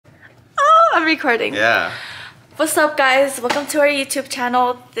I'm recording. Yeah. What's up, guys? Welcome to our YouTube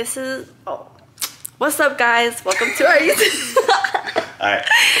channel. This is... Oh. What's up, guys? Welcome to our YouTube... Alright.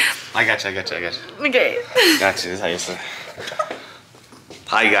 I got you. Okay. Got you. This is how you say.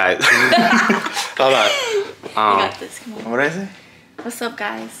 Hi, guys. Hold on. I got this. Come on. What did I say? What's up,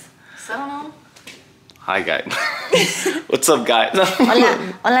 guys? I don't know. Hi, guys. What's up, guys?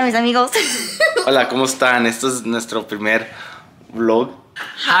 Hola. Hola, mis amigos. Hola, ¿cómo están? Esto es nuestro primer vlog.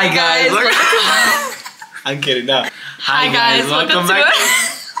 Hi, guys. I'm kidding, no. Hi, guys. Welcome back.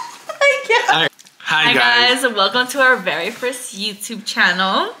 Hi, guys. Welcome to our very first YouTube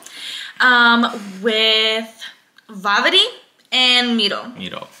channel. With Vavity and Miro.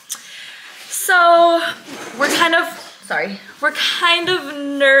 So, we're kind of we're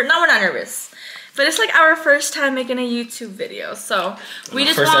not nervous, but it's like our first time making a YouTube video. So, we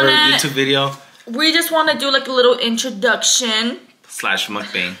just want to do like a little introduction. Slash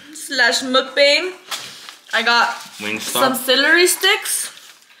mukbang. I got some celery sticks.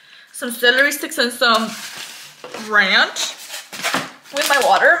 And some ranch with my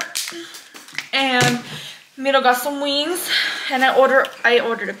water. And Miro got some wings, and I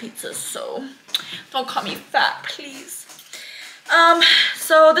ordered a pizza, so don't call me fat, please.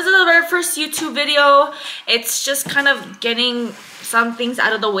 So this is our very first YouTube video. It's just kind of getting some things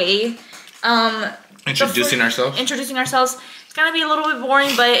out of the way. Introducing ourselves. It's gonna be a little bit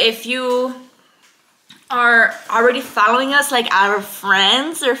boring, but if you are already following us, like our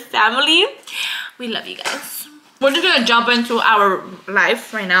friends or family, we love you guys. We're just gonna jump into our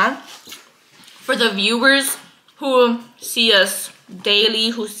life right now. For the viewers who see us daily,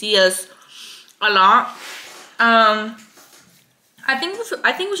 who see us a lot, I think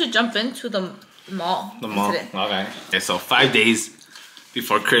we should jump into the mall. Today. Okay, so 5 days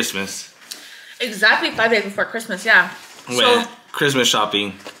before Christmas. Exactly 5 days before Christmas, yeah. With Christmas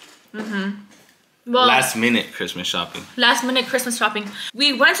shopping. Well, last minute Christmas shopping.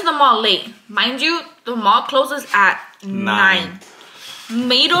 We went to the mall late. Mind you, the mall closes at 9.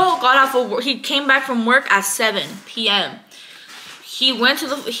 Mado got off of work. He came back from work at 7 p.m. He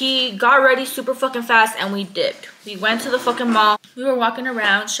got ready super fucking fast, and we dipped. We went to the fucking mall. We were walking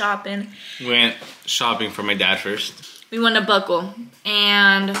around shopping. Went shopping for my dad first. We went to Buckle,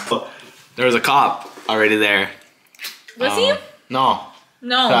 and there was a cop already there. Was he? No.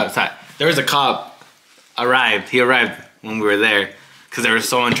 Sorry. There was a cop. He arrived when we were there because there was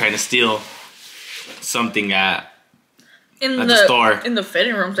someone trying to steal something at the store. In the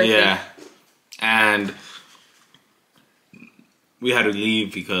fitting rooms, I think. And we had to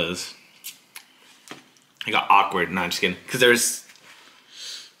leave because it got awkward. No, I'm just kidding. Because there was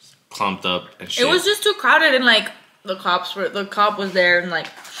clumped up and shit. It was just too crowded, and like the cop was there, and like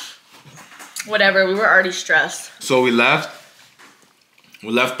whatever. We were already stressed. So we left. We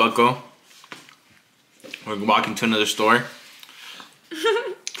left Bucko. We're walking to another store.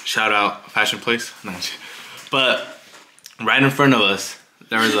 Shout out Fashion Place. No, but right in front of us,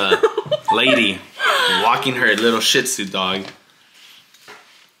 there was a lady walking her little Shih Tzu dog.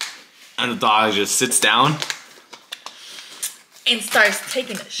 And the dog just sits down. And starts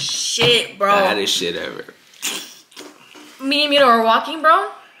taking a shit, bro. Baddest shit ever. Me and Mito are walking,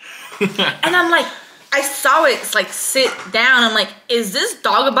 bro. And I'm like, I saw it like sit down. I'm like, is this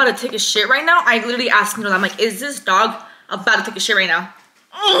dog about to take a shit right now? I literally asked him, I'm like, is this dog about to take a shit right now?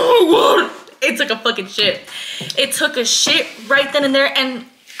 Oh, what? It took a fucking shit. It took a shit right then and there, and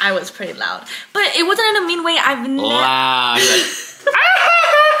I was pretty loud. But it wasn't in a mean way. I've never... Loud.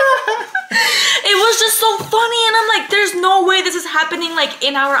 It was just so funny, and I'm like, there's no way this is happening like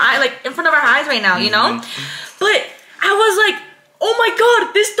in our eye, like in front of our eyes right now, you know? But I was like, oh my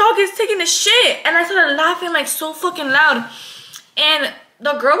god, this dog is taking a shit. And I started laughing like so fucking loud. And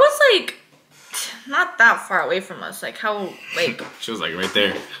the girl was like, not that far away from us. Like how, like... She was like right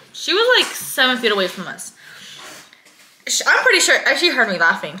there. She was like 7 feet away from us. I'm pretty sure she heard me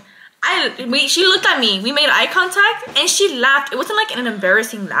laughing. She looked at me. We made eye contact and she laughed. It wasn't like an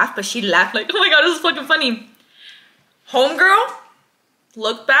embarrassing laugh, but she laughed like, oh my god, this is fucking funny. Homegirl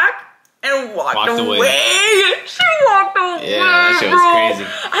looked back and walked away. She walked away. Yeah, that shit was crazy.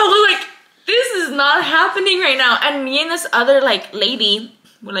 I was like, this is not happening right now. And me and this other like lady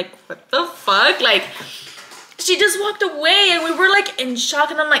were like, what the fuck? Like, she just walked away, and we were like in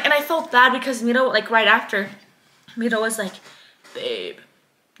shock. And I'm like, and I felt bad because Mito, like right after, Mito was like, babe,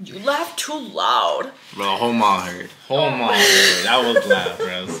 you laughed too loud. Bro, the whole mall heard. That was loud,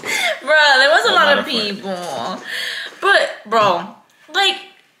 bro. Bro, there was a lot of people. But bro, like,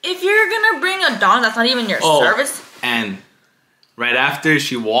 if you're gonna bring a dog that's not even your service. And right after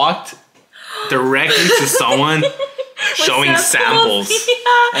she walked directly to someone showing samples.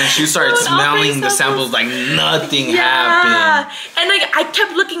 Yeah. And she started smelling the samples like nothing happened. And like I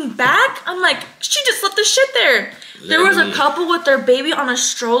kept looking back. I'm like, she just left the shit there. Literally. There was a couple with their baby on a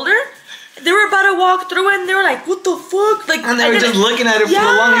stroller. They were about to walk through and they were like, what the fuck? Like, and they were just looking at it for the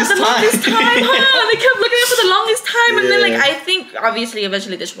longest time. They kept looking at it for the longest time. And then like, I think obviously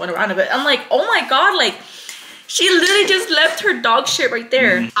eventually they just went around it. But I'm like, oh my God, like she literally just left her dog shit right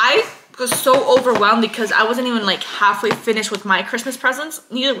there. I was so overwhelmed because I wasn't even like halfway finished with my Christmas presents.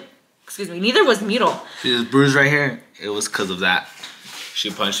 Neither was Miro. See this bruise right here? It was because of that.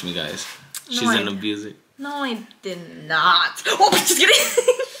 She punched me, guys. She's an abuser. No, I did not. Oh, just kidding.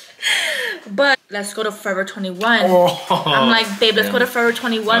 But let's go to Forever 21. I'm like, babe, let's go to Forever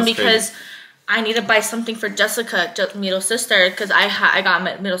 21 because crazy. I need to buy something for Jessica, Miro's sister, because I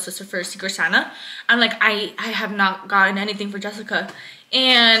got Miro's sister for Secret Santa. I'm like, I have not gotten anything for Jessica.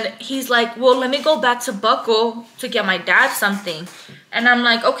 And he's like, well, let me go back to Buckle to get my dad something. And I'm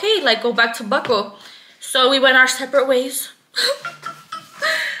like, okay, like go back to Buckle. So we went our separate ways.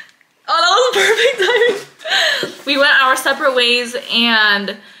 Oh, that was perfect timing. We went our separate ways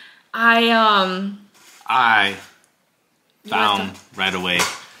and I found right away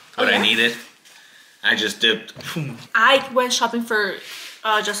what I needed. I just dipped. I went shopping for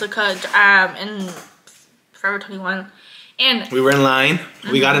Jessica in Forever 21, and we were in line.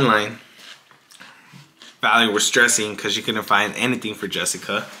 We got in line. Valerie was stressing because she couldn't find anything for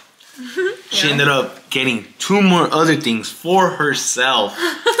Jessica. She ended up getting 2 more other things for herself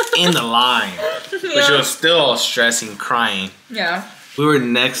in the line, but she was still stressing, crying. Yeah. We were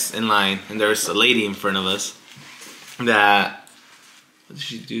next in line, and there was a lady in front of us that... What did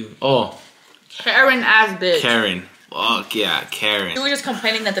she do? Oh. Karen ass bitch. Karen. Fuck yeah, Karen. We were just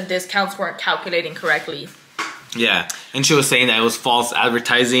complaining that the discounts weren't calculating correctly. Yeah, and she was saying that it was false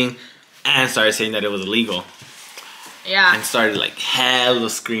advertising, and started saying that it was illegal. Yeah. And started like hella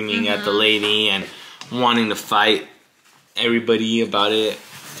screaming at the lady and wanting to fight everybody about it.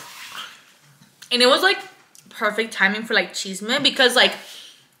 And it was like perfect timing for like Chisme because like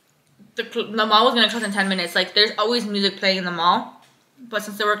the mall was gonna close in 10 minutes. Like there's always music playing in the mall, but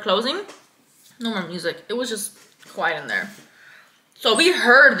since they were closing, no more music. It was just quiet in there. So we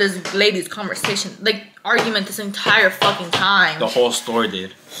heard this lady's conversation, like argument, this entire fucking time. The whole store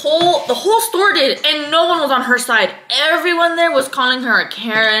did. The whole store did, and no one was on her side. Everyone there was calling her a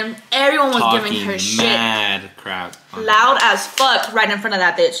Karen. Everyone was giving her shit. Mad crap. Loud as fuck right in front of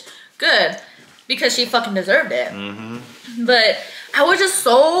that bitch. Good. Because she fucking deserved it. But I was just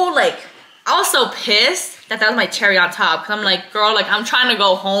so like, I was so pissed that was my cherry on top. Cause I'm like, girl, like I'm trying to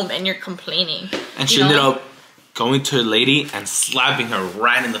go home and you're complaining. And she ended up going to the lady and slapping her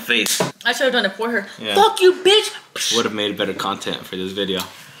right in the face. I should have done it for her. Yeah. Fuck you, bitch. Would have made better content for this video.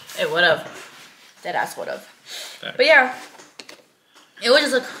 It would have. That ass would have. But yeah, it was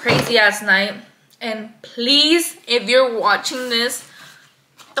just a crazy ass night. And please, if you're watching this,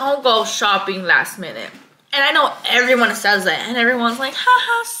 don't go shopping last minute. And I know everyone says that, and everyone's like,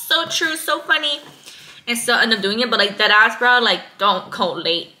 haha, so true, so funny, and still end up doing it. But like that ass, bro, like don't go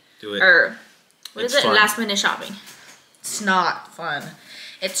late. Do it. Or what is it? Fun. Last minute shopping. It's not fun.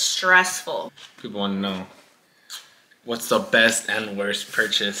 It's stressful. People want to know, what's the best and worst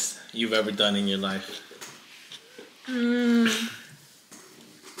purchase you've ever done in your life?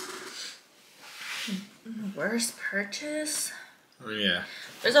 Worst purchase? Yeah.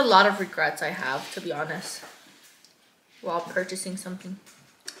 There's a lot of regrets I have, to be honest, while purchasing something.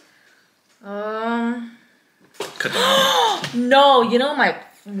 No, you know what my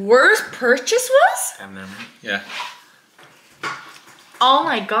worst purchase was? Yeah. Oh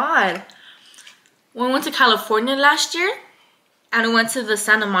my god. When we went to California last year, and we went to the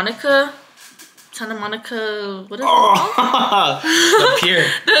Santa Monica, what is it called? The pier.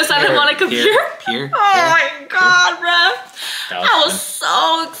 The Santa Monica pier? Pier. Oh my god, bruh. I was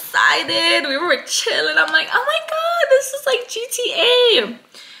so excited. We were chilling. I'm like, oh my god, this is like GTA.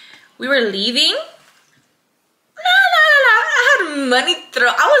 We were leaving. I had money. I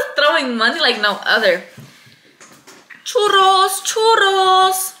was throwing money like no other.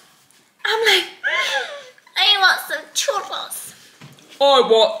 Churros. I'm like, I want some churros. I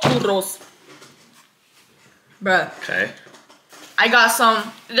want churros. Bruh. Okay. I got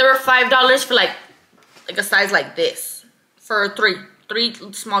some. They were $5 for like a size like this. For three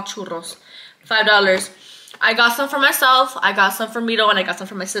small churros. $5. I got some for myself. I got some for Miro, and I got some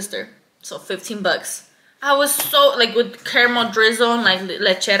for my sister. So $15. I was so like with caramel drizzle and like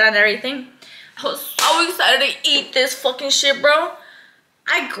lechera and everything. I was so excited to eat this fucking shit, bro.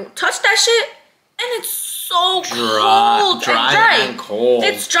 I touched that shit it's so cold. Dry and cold.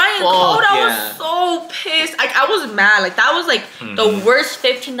 It's dry and cold. I was so pissed. Like, I was mad. Like, that was like the worst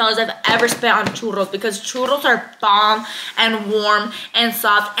 $15 I've ever spent on churros, because churros are bomb and warm and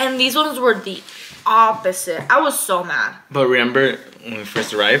soft, and these ones were the opposite. I was so mad. But remember when we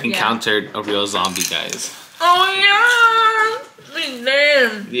first arrived, we encountered a real zombie, guys. Oh yeah, we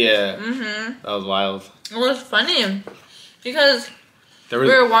did. Yeah. That was wild. It was funny because we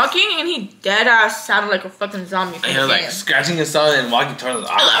were walking and he dead ass sounded like a fucking zombie. And he was like scratching himself and walking towards us.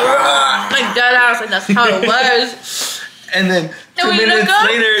 Like dead ass, like that's how it was. And then 2 minutes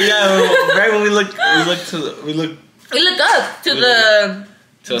later, right when we look up to the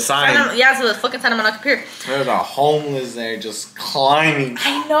sign. To the fucking Santa Monica Pier. There's a homeless there just climbing.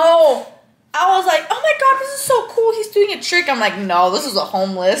 I know. I was like, oh my god, this is so cool. He's doing a trick. I'm like, no, this is a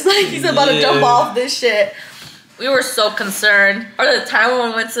homeless. Like, he's about to jump off this shit. We were so concerned. Or the time when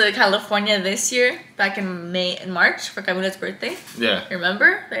we went to California this year, back in March, for Camila's birthday. Yeah.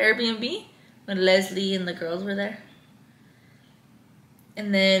 Remember the Airbnb? When Leslie and the girls were there?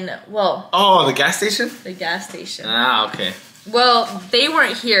 And then, well... Oh, the gas station? The gas station. Ah, okay. Well, they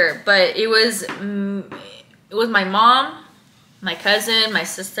weren't here, but it was my mom, my cousin, my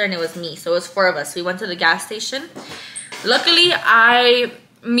sister, and it was me. So it was 4 of us. We went to the gas station. Luckily,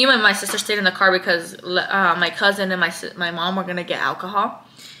 me and my sister stayed in the car because my cousin and my mom were gonna get alcohol.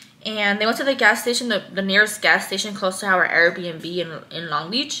 And they went to the gas station, the nearest gas station close to our Airbnb in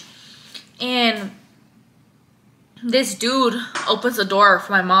Long Beach. And this dude opens the door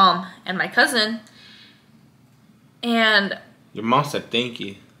for my mom and my cousin. And your mom said thank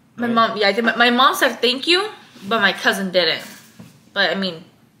you. My mom, yeah, my mom said thank you, but my cousin didn't. But I mean,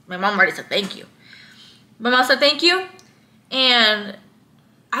 my mom already said thank you. My mom said thank you, and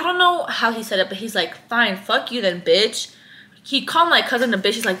I don't know how he said it, but he's like, fine, fuck you then, bitch. He called my cousin a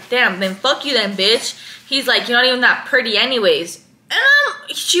bitch. He's like, damn, then fuck you then, bitch. He's like, you're not even that pretty anyways. And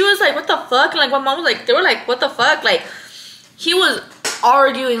she was like, what the fuck? And like, my mom was like, they were like, what the fuck? Like, he was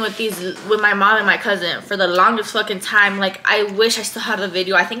arguing with my mom and my cousin for the longest fucking time. Like, I wish I still had the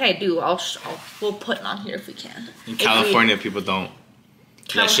video. I think I do. We'll put it on here if we can. In California, people don't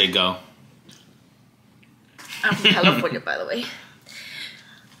let shit go. I'm from California, by the way.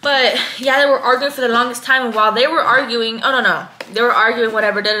 But yeah, they were arguing for the longest time, and while they were arguing, they were arguing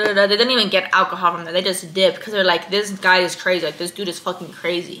whatever. They didn't even get alcohol from there. They just dipped because they're like, this guy is crazy. Like, this dude is fucking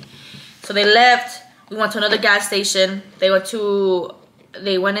crazy. So they left. We went to another gas station. They went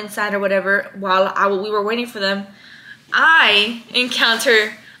inside or whatever. While we were waiting for them, I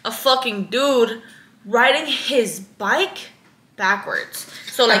encountered a fucking dude riding his bike backwards.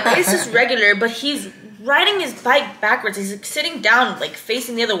 So like, this is regular, but he's riding his bike backwards. He's like, sitting down, like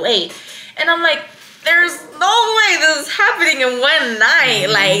facing the other way. And I'm like, there's no way this is happening in one night.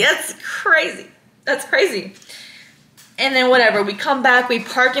 Like, that's crazy. That's crazy. And then whatever, we come back, we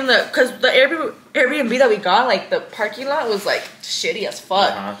park in because the Airbnb that we got, like the parking lot was like shitty as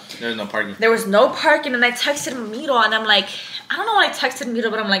fuck. There was no parking. There was no parking, and I texted Miro, and I'm like, I don't know why I texted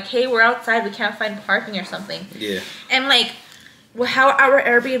Miro, but I'm like, hey, we're outside, we can't find parking or something. Yeah. And like, how our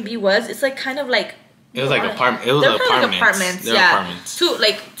Airbnb was, it's like kind of like, it was like apartment. It was apartments. Apartments.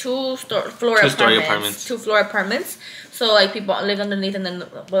 Two-story apartments. 2-floor apartments. So like, people live underneath and then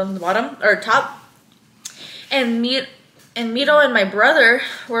on the bottom or top. And Miro and my brother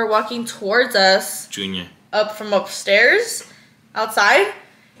were walking towards us. Junior. Up from upstairs, outside,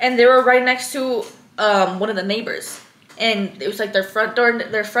 and they were right next to one of the neighbors. And it was like their front door, and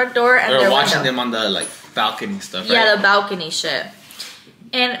their they were watching them on the like balcony stuff. Right? Yeah, the balcony shit.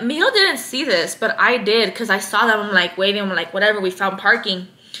 And Miro didn't see this, but I did because I saw them. I'm like waiting. I'm like, whatever. We found parking.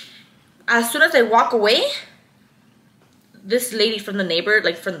 As soon as they walk away, this lady from the neighbor,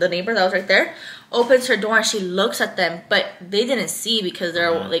 that was right there, opens her door and she looks at them, but they didn't see because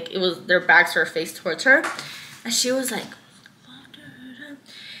they're like, it was their backs were faced towards her, and she was like,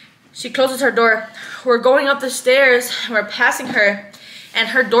 she closes her door. We're going up the stairs and we're passing her, and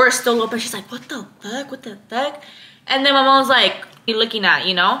her door is still open. She's like, what the fuck? And then my mom's like, you looking at,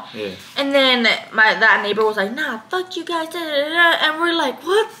 you know? Yeah. And then that neighbor was like, nah, fuck you guys, and we're like,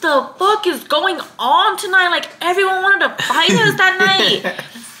 what the fuck is going on tonight? Like, everyone wanted to fight us that night.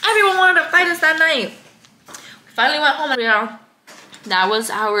 Everyone wanted to fight us that night. We finally went home, and that was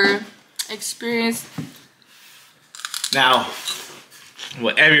our experience. Now,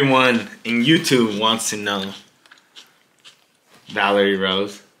 what everyone in YouTube wants to know, Valerie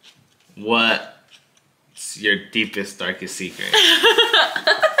Rose, what's your deepest, darkest secret?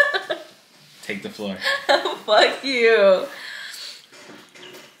 Take the floor. Fuck you.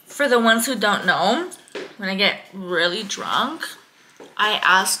 For the ones who don't know, when I get really drunk, I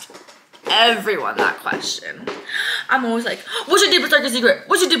asked everyone that question. I'm always like, what's your deepest, darkest secret?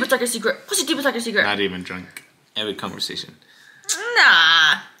 What's your deepest, darkest secret? What's your deepest, darkest secret? Not even drunk. Every conversation.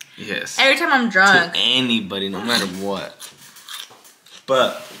 Nah. Yes. Every time I'm drunk. To anybody, no matter what.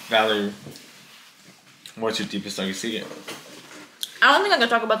 But, Valerie, what's your deepest, darkest secret? I don't think I can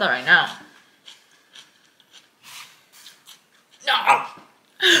talk about that right now. No.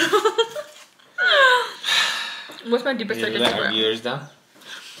 What's my deepest, darkest secret? Let our viewers down?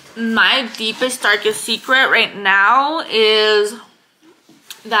 My deepest, darkest secret right now is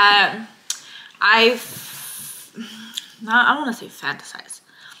that I don't want to say fantasize.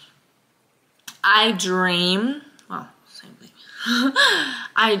 I dream. Well, same thing.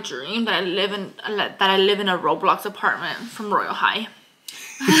 I dream that I live in a Roblox apartment from Royal High.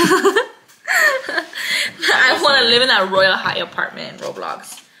 I want to live in that Royal High apartment in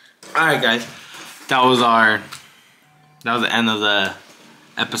Roblox. All right, guys. That was the end of the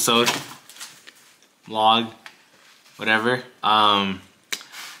episode, vlog, whatever.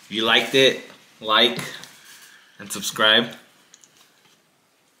 If you liked it, like and subscribe,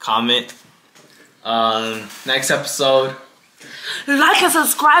 comment. Next episode, like and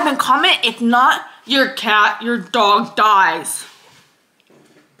subscribe and comment. If not, your dog dies.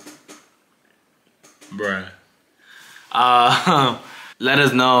 Bruh. Let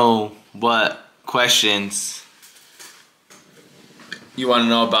us know what questions you want to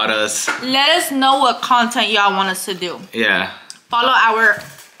know about us. Let us know what content y'all want us to do. Yeah. Follow our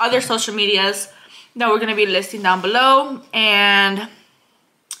other social medias that we're going to be listing down below. And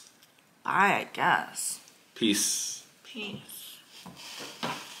bye, I guess. Peace. Peace.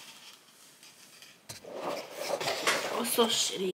 That was so shitty.